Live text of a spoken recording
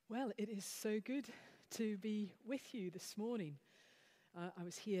Well, it is so good to be with you this morning. I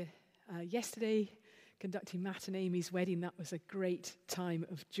was here yesterday conducting Matt and Amy's wedding. That was a great time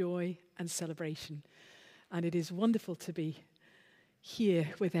of joy and celebration. And it is wonderful to be here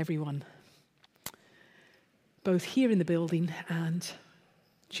with everyone, both here in the building and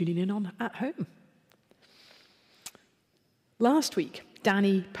tuning in on at home. Last week,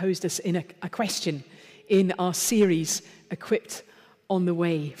 Danny posed us in a question in our series, Equipped on the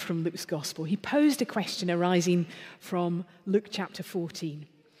Way from Luke's Gospel. He posed a question arising from Luke chapter 14.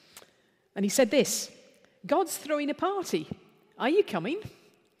 And he said this: God's throwing a party. Are you coming?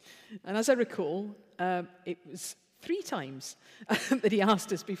 And as I recall, it was 3 times that he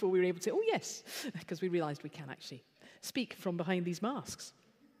asked us before we were able to say, oh yes, because we realized we can actually speak from behind these masks.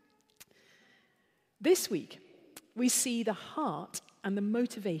 This week, we see the heart and the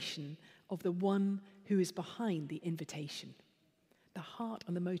motivation of the one who is behind the invitation. The heart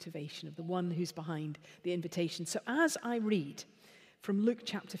and the motivation of the one who's behind the invitation. So as I read from Luke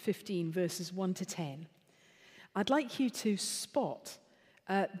chapter 15, verses 1 to 10, I'd like you to spot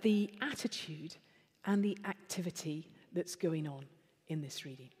the attitude and the activity that's going on in this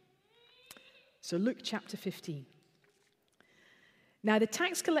reading. So Luke chapter 15. Now the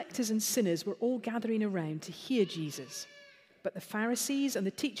tax collectors and sinners were all gathering around to hear Jesus. But the Pharisees and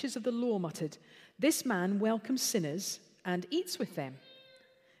the teachers of the law muttered, "This man welcomes sinners and eats with them."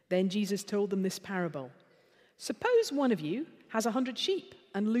 Then Jesus told them this parable. Suppose one of you has 100 sheep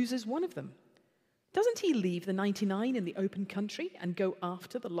and loses one of them. Doesn't he leave the 99 in the open country and go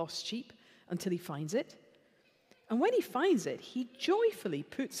after the lost sheep until he finds it? And when he finds it, he joyfully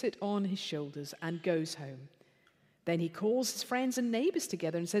puts it on his shoulders and goes home. Then he calls his friends and neighbors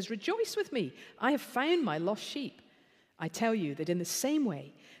together and says, "Rejoice with me, I have found my lost sheep." I tell you that in the same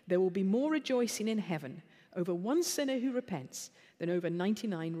way, there will be more rejoicing in heaven over one sinner who repents than over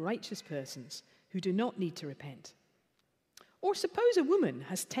 99 righteous persons who do not need to repent. Or suppose a woman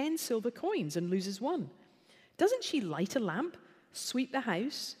has 10 silver coins and loses one. Doesn't she light a lamp, sweep the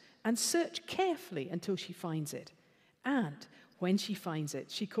house, and search carefully until she finds it? And when she finds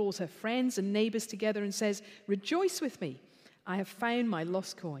it, she calls her friends and neighbors together and says, "Rejoice with me, I have found my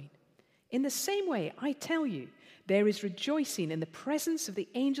lost coin." In the same way, I tell you, there is rejoicing in the presence of the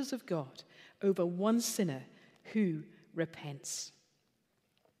angels of God over one sinner who repents.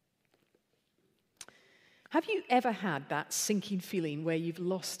 Have you ever had that sinking feeling where you've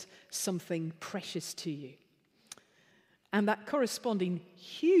lost something precious to you? And that corresponding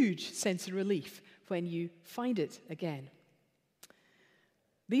huge sense of relief when you find it again.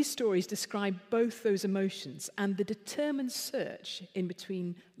 These stories describe both those emotions and the determined search in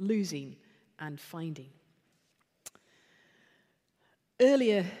between losing and finding.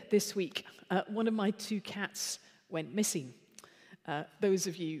 Earlier this week, one of my 2 cats went missing. Those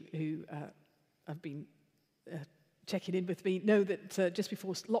of you who have been checking in with me know that just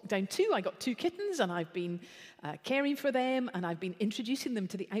before lockdown 2, I got 2 kittens, and I've been caring for them, and I've been introducing them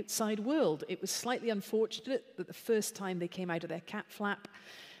to the outside world. It was slightly unfortunate that the first time they came out of their cat flap,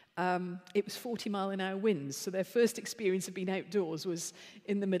 it was 40-mile-an-hour winds, so their first experience of being outdoors was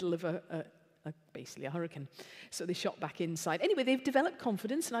in the middle of basically a hurricane. So they shot back inside. Anyway, they've developed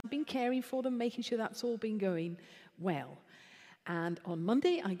confidence, and I've been caring for them, making sure that's all been going well. And on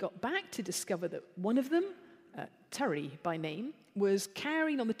Monday, I got back to discover that one of them, Terry by name, was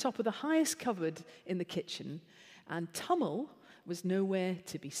cowering on the top of the highest cupboard in the kitchen, and Tummel was nowhere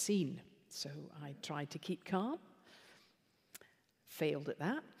to be seen. So I tried to keep calm, failed at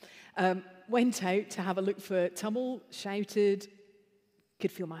that, went out to have a look for Tummel, shouted,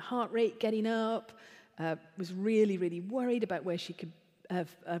 could feel my heart rate getting up, was really, really worried about where she could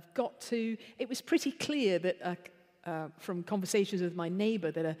have got to. It was pretty clear that from conversations with my neighbor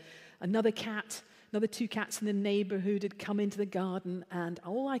that another 2 cats in the neighborhood had come into the garden, and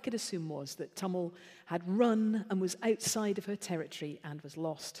all I could assume was that Tummel had run and was outside of her territory and was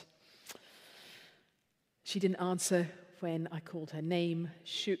lost. She didn't answer when I called her name,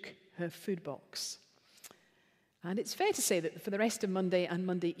 shook her food box. And it's fair to say that for the rest of Monday and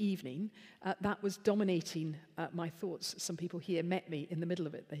Monday evening, that was dominating my thoughts. Some people here met me in the middle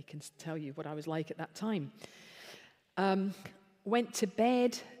of it. They can tell you what I was like at that time. Went to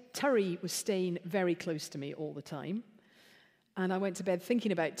bed. Terry was staying very close to me all the time. And I went to bed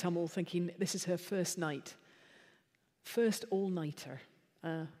thinking about Tummel, thinking this is her first night. First all-nighter.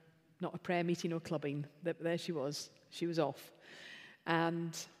 Not a prayer meeting or clubbing. There she was. She was off.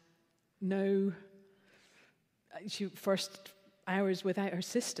 And first hours without her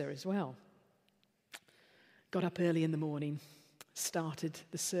sister as well. Got up early in the morning, started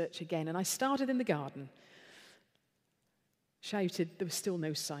the search again. And I started in the garden. shouted, there was still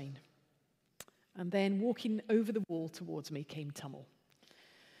no sign. And then walking over the wall towards me came Tummel.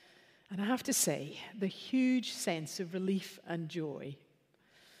 And I have to say, the huge sense of relief and joy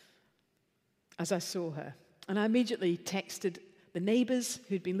as I saw her. And I immediately texted the neighbors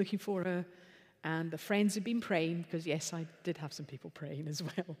who'd been looking for her and the friends who'd been praying, because yes, I did have some people praying as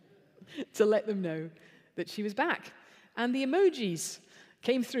well, to let them know that she was back. And the emojis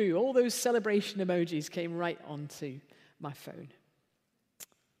came through. All those celebration emojis came right onto my phone.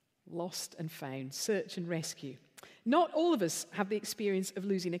 Lost and found, search and rescue. Not all of us have the experience of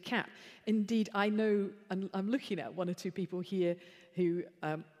losing a cat. Indeed, I know, and I'm looking at one or two people here who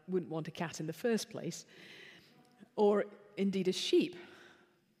wouldn't want a cat in the first place, or indeed a sheep.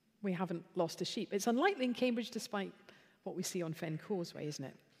 We haven't lost a sheep. It's unlikely in Cambridge, despite what we see on Fen Causeway, isn't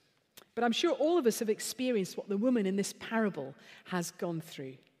it? But I'm sure all of us have experienced what the woman in this parable has gone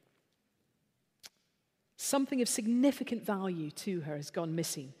through. Something of significant value to her has gone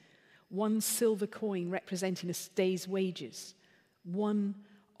missing. 1 silver coin representing a day's wages. 1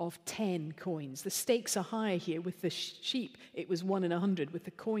 of 10 coins. The stakes are higher here. With the sheep, it was 1 in 100. With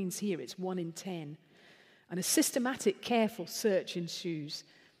the coins here, it's 1 in 10. And a systematic, careful search ensues.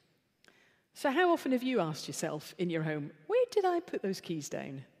 So how often have you asked yourself in your home, where did I put those keys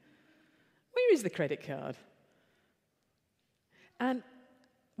down? Where is the credit card? And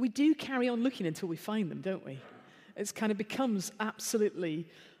we do carry on looking until we find them, don't we? It kind of becomes absolutely,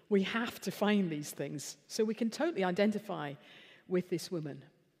 we have to find these things. So we can totally identify with this woman.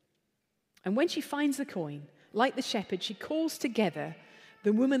 And when she finds the coin, like the shepherd, she calls together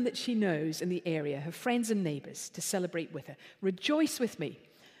the woman that she knows in the area, her friends and neighbors, to celebrate with her. Rejoice with me.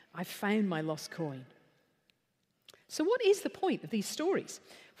 I've found my lost coin. So what is the point of these stories?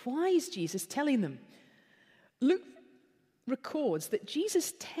 Why is Jesus telling them? Luke records that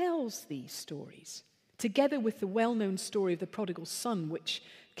Jesus tells these stories together with the well-known story of the prodigal son, which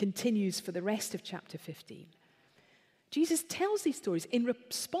continues for the rest of chapter 15. Jesus tells these stories in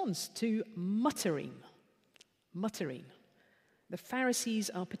response to muttering. Muttering. The Pharisees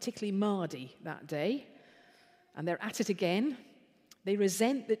are particularly mardy that day, and they're at it again. They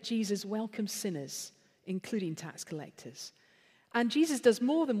resent that Jesus welcomes sinners, including tax collectors. And Jesus does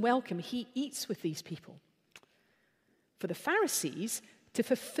more than welcome, he eats with these people. For the Pharisees, to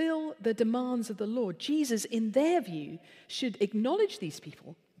fulfill the demands of the law, Jesus, in their view, should acknowledge these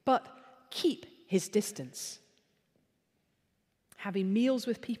people, but keep his distance. Having meals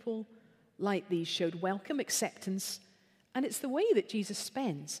with people like these showed welcome, acceptance, and it's the way that Jesus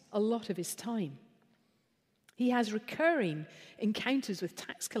spends a lot of his time. He has recurring encounters with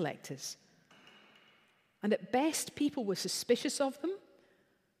tax collectors. And at best, people were suspicious of them.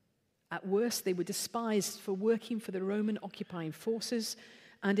 At worst, they were despised for working for the Roman occupying forces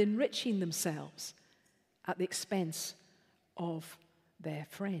and enriching themselves at the expense of their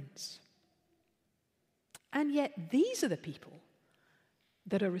friends. And yet, these are the people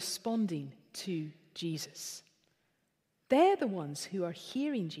that are responding to Jesus. They're the ones who are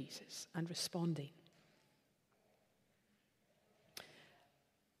hearing Jesus and responding.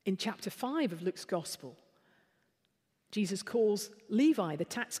 In chapter 5 of Luke's Gospel, Jesus calls Levi, the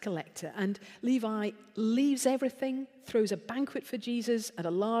tax collector, and Levi leaves everything, throws a banquet for Jesus, and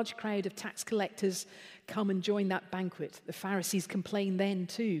a large crowd of tax collectors come and join that banquet. The Pharisees complain then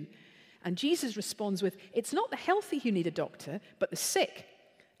too. And Jesus responds with, "It's not the healthy who need a doctor, but the sick.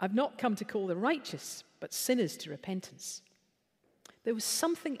 I've not come to call the righteous, but sinners to repentance." There was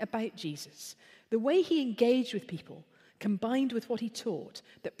something about Jesus, the way he engaged with people, combined with what he taught,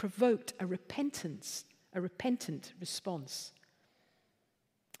 that provoked a repentant response.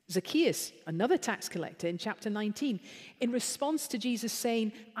 Zacchaeus, another tax collector in chapter 19, in response to Jesus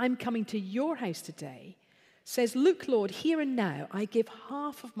saying, "I'm coming to your house today," says, "Look, Lord, here and now I give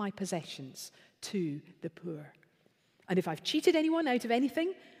half of my possessions to the poor. And if I've cheated anyone out of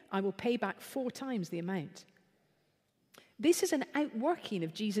anything, I will pay back 4 times the amount." This is an outworking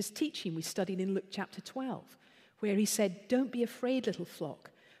of Jesus' teaching we studied in Luke chapter 12, where he said, "Don't be afraid, little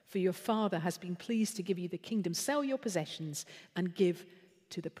flock, for your Father has been pleased to give you the kingdom. Sell your possessions and give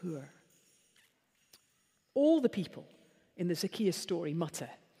to the poor." All the people in the Zacchaeus story mutter,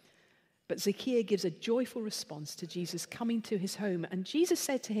 but Zacchaeus gives a joyful response to Jesus coming to his home. And Jesus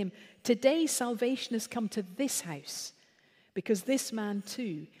said to him, "Today salvation has come to this house, because this man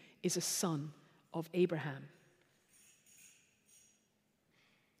too is a son of Abraham."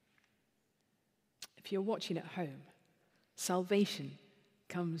 If you're watching at home, salvation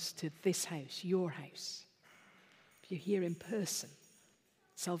comes to this house, your house. If you're here in person,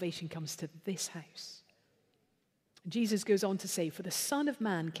 salvation comes to this house. Jesus goes on to say, "For the Son of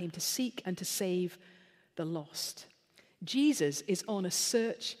Man came to seek and to save the lost." Jesus is on a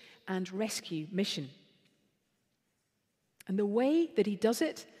search and rescue mission. And the way that he does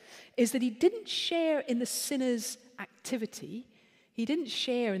it is that he didn't share in the sinner's activity. He didn't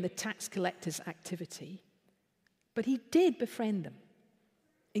share in the tax collector's activity. But he did befriend them,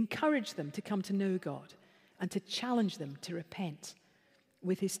 encourage them to come to know God, and to challenge them to repent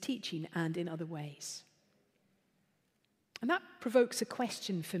with his teaching and in other ways. And that provokes a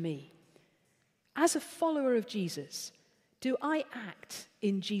question for me. As a follower of Jesus, do I act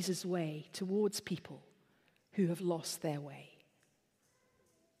in Jesus' way towards people who have lost their way?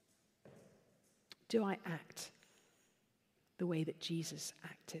 Do I act the way that Jesus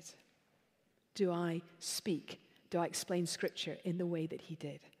acted? Do I speak? Do I explain Scripture in the way that he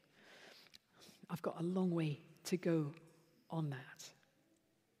did? I've got a long way to go on that.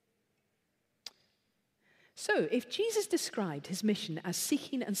 So, if Jesus described his mission as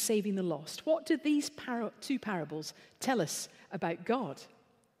seeking and saving the lost, what do these two parables tell us about God?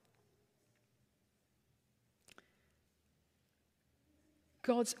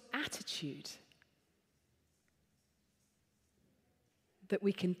 God's attitude that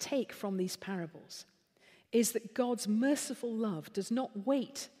we can take from these parables is that God's merciful love does not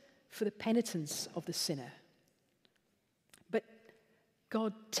wait for the penitence of the sinner, but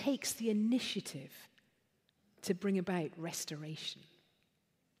God takes the initiative to bring about restoration.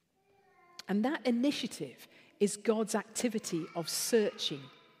 And that initiative is God's activity of searching.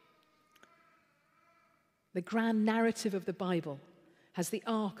 The grand narrative of the Bible has the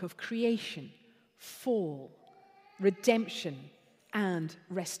arc of creation, fall, redemption, and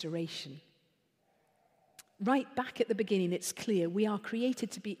restoration. Right back at the beginning, it's clear we are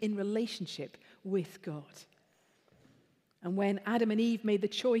created to be in relationship with God. And when Adam and Eve made the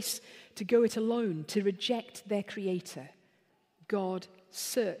choice to go it alone, to reject their Creator, God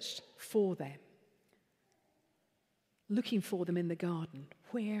searched for them, looking for them in the garden.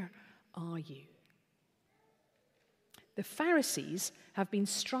 Where are you? The Pharisees have been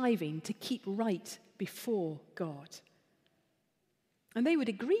striving to keep right before God. And they would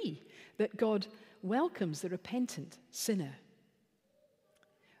agree that God welcomes the repentant sinner.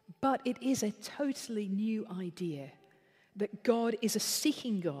 But it is a totally new idea that God is a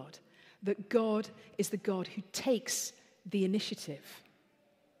seeking God, that God is the God who takes the initiative.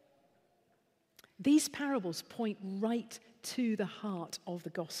 These parables point right to the heart of the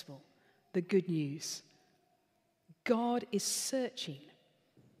gospel, the good news. God is searching.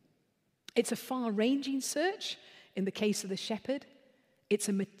 It's a far-ranging search in the case of the shepherd. It's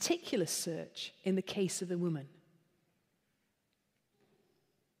a meticulous search in the case of the woman.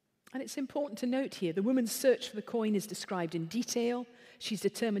 And it's important to note here, the woman's search for the coin is described in detail. She's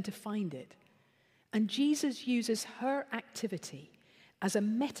determined to find it. And Jesus uses her activity as a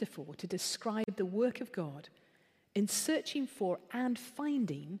metaphor to describe the work of God in searching for and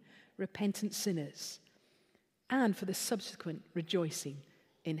finding repentant sinners, and for the subsequent rejoicing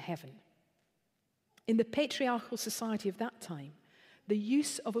in heaven. In the patriarchal society of that time, the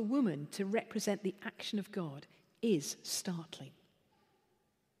use of a woman to represent the action of God is startling.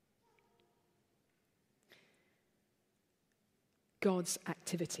 God's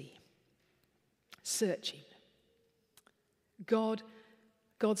activity, searching.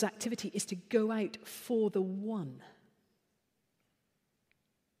 God's activity is to go out for the one.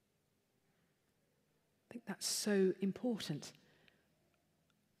 I think that's so important.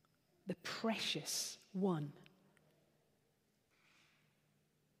 The precious one.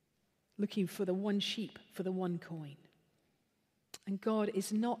 Looking for the one sheep, for the one coin. And God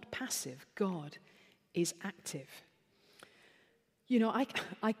is not passive. God is active. You know,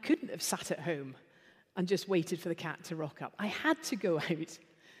 I couldn't have sat at home and just waited for the cat to rock up. I had to go out.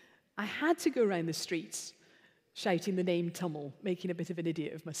 I had to go around the streets shouting the name Tummel, making a bit of an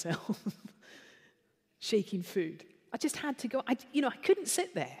idiot of myself, shaking food. I just had to go. I couldn't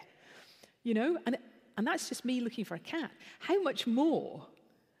sit there, and that's just me looking for a cat. How much more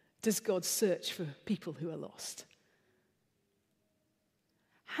does God search for people who are lost?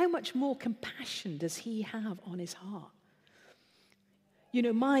 How much more compassion does he have on his heart?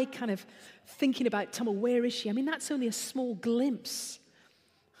 My kind of thinking about Tummel, where is she? I mean, that's only a small glimpse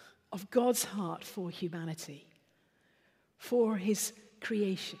of God's heart for humanity, for his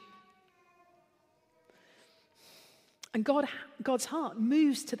creation. And God's heart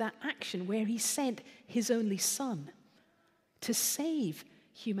moves to that action where he sent his only son to save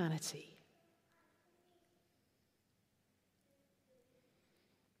humanity.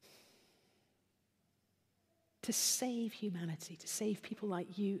 To save humanity, to save people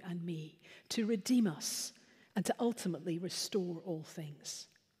like you and me, to redeem us, and to ultimately restore all things.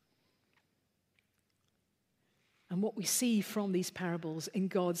 And what we see from these parables in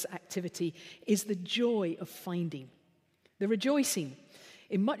God's activity is the joy of finding, the rejoicing.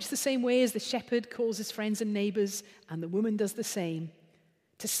 In much the same way as the shepherd calls his friends and neighbors, and the woman does the same,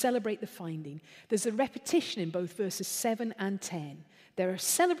 to celebrate the finding. There's a repetition in both verses 7 and 10. There are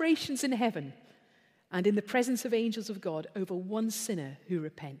celebrations in heaven and in the presence of angels of God over one sinner who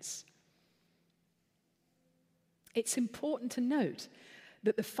repents. It's important to note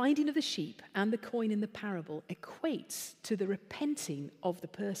that the finding of the sheep and the coin in the parable equates to the repenting of the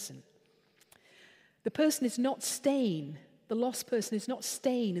person. The person is not staying, the lost person is not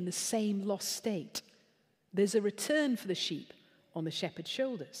staying in the same lost state. There's a return for the sheep on the shepherd's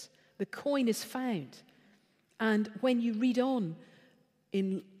shoulders. The coin is found. And when you read on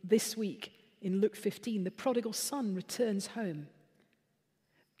in this week, in Luke 15, the prodigal son returns home.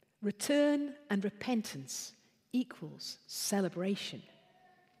 Return and repentance equals celebration.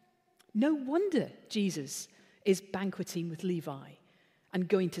 No wonder Jesus is banqueting with Levi and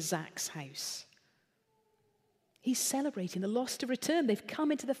going to Zach's house. He's celebrating the lost to return. They've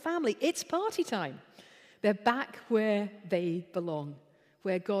come into the family. It's party time. They're back where they belong,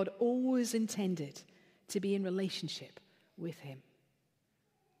 where God always intended to be in relationship with him.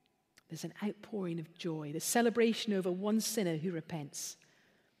 There's an outpouring of joy, the celebration over one sinner who repents.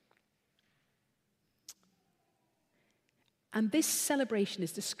 And this celebration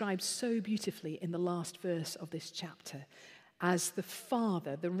is described so beautifully in the last verse of this chapter, as the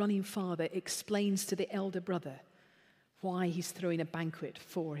father, the running father, explains to the elder brother why he's throwing a banquet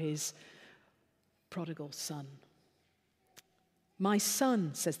for his prodigal son. My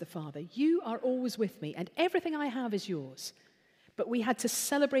son, says the father, you are always with me, and everything I have is yours. But we had to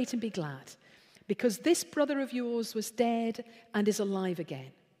celebrate and be glad, because this brother of yours was dead and is alive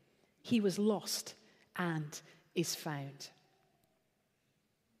again. He was lost and is found.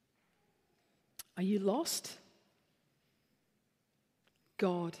 Are you lost?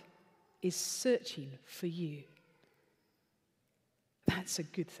 God is searching for you. That's a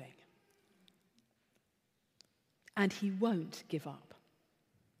good thing. And he won't give up.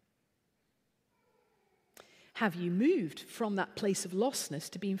 Have you moved from that place of lostness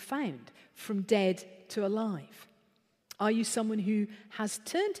to being found, from dead to alive? Are you someone who has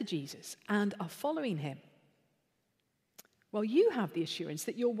turned to Jesus and are following him? Well, you have the assurance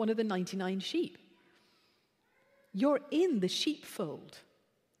that you're one of the 99 sheep. You're in the sheepfold.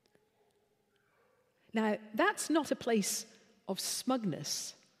 Now, that's not a place of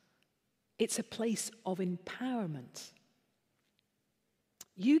smugness. It's a place of empowerment.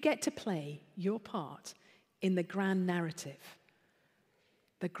 You get to play your part in the grand narrative,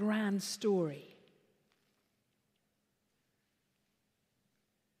 the grand story.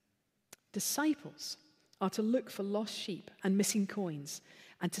 Disciples are to look for lost sheep and missing coins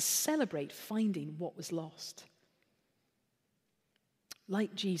and to celebrate finding what was lost.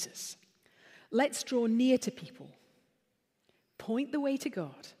 Like Jesus, let's draw near to people, point the way to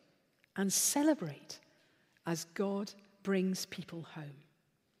God, and celebrate as God brings people home.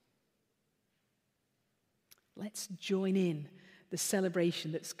 Let's join in the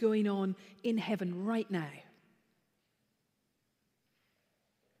celebration that's going on in heaven right now.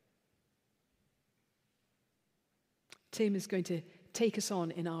 Tim is going to take us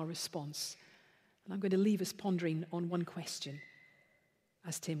on in our response. And I'm going to leave us pondering on one question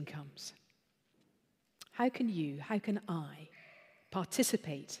as Tim comes. How can I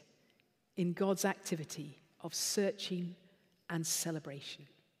participate in God's activity of searching and celebration?